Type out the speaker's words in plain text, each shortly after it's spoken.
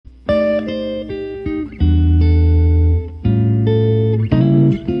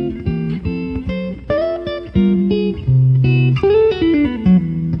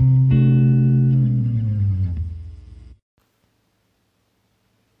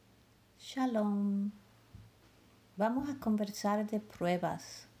Shalom. Vamos a conversar de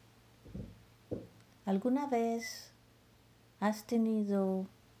pruebas. ¿Alguna vez has tenido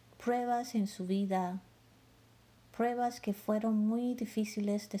pruebas en su vida? Pruebas que fueron muy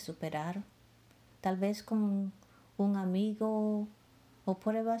difíciles de superar. Tal vez con un amigo, o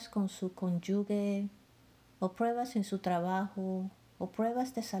pruebas con su cónyuge, o pruebas en su trabajo, o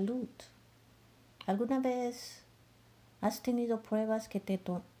pruebas de salud. ¿Alguna vez has tenido pruebas que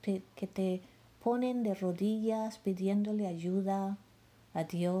te ponen de rodillas pidiéndole ayuda a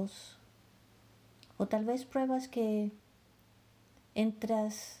Dios? O tal vez pruebas que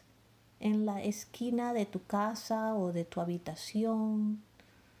entras en la esquina de tu casa o de tu habitación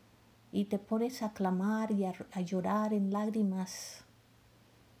y te pones a clamar y a llorar en lágrimas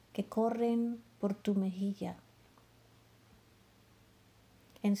que corren por tu mejilla.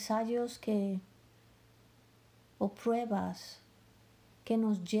 Ensayos o pruebas que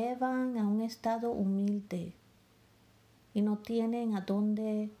nos llevan a un estado humilde y no tienen a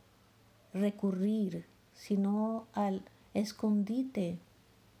dónde recurrir, sino al escondite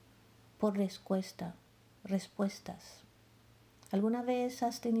por respuestas. ¿Alguna vez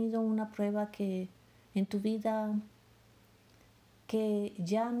has tenido una prueba que en tu vida que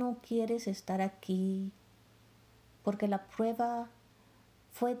ya no quieres estar aquí porque la prueba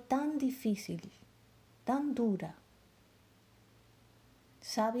fue tan difícil, tan dura?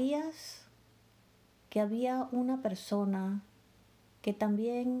 ¿Sabías que había una persona que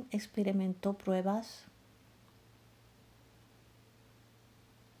también experimentó pruebas?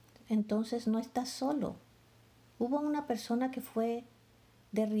 Entonces no estás solo. Hubo una persona que fue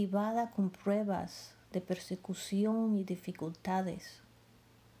derribada con pruebas de persecución y dificultades.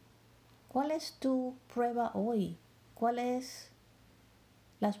 ¿Cuál es tu prueba hoy? ¿Cuáles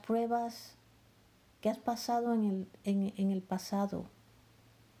las pruebas que has pasado en el pasado?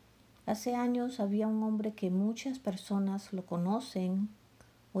 Hace años había un hombre que muchas personas lo conocen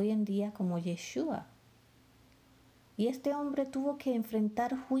hoy en día como Yeshua. Y este hombre tuvo que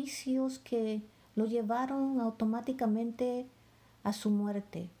enfrentar juicios que lo llevaron automáticamente a su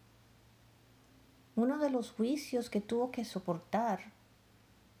muerte. Uno de los juicios que tuvo que soportar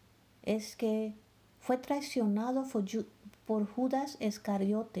es que fue traicionado por Judas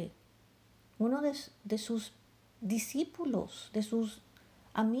Iscariote, uno de sus discípulos, de sus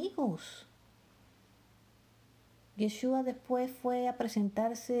amigos. Yeshua después fue a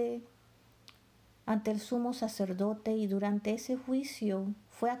presentarse ante el sumo sacerdote y durante ese juicio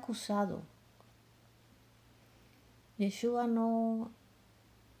fue acusado. Yeshua no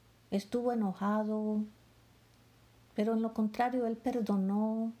estuvo enojado, pero en lo contrario él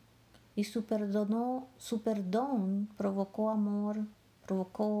perdonó y su perdón provocó amor,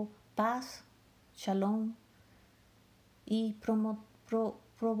 provocó paz, shalom, y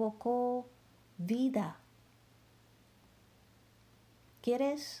provocó vida.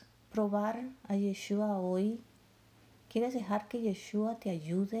 ¿Quieres probar a Yeshua hoy? ¿Quieres dejar que Yeshua te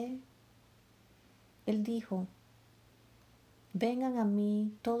ayude? Él dijo: vengan a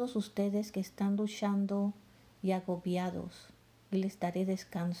mí todos ustedes que están luchando y agobiados, y les daré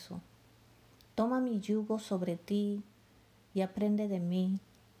descanso. Toma mi yugo sobre ti y aprende de mí,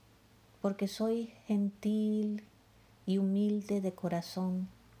 porque soy gentil y humilde de corazón,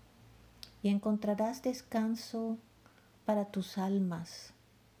 y encontrarás descanso para tus almas,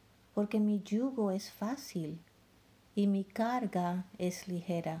 porque mi yugo es fácil y mi carga es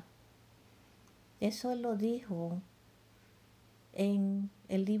ligera. Eso él lo dijo en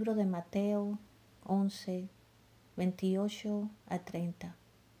el libro de Mateo 11, 28 a 30.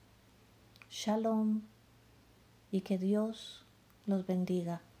 Shalom y que Dios los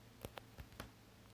bendiga.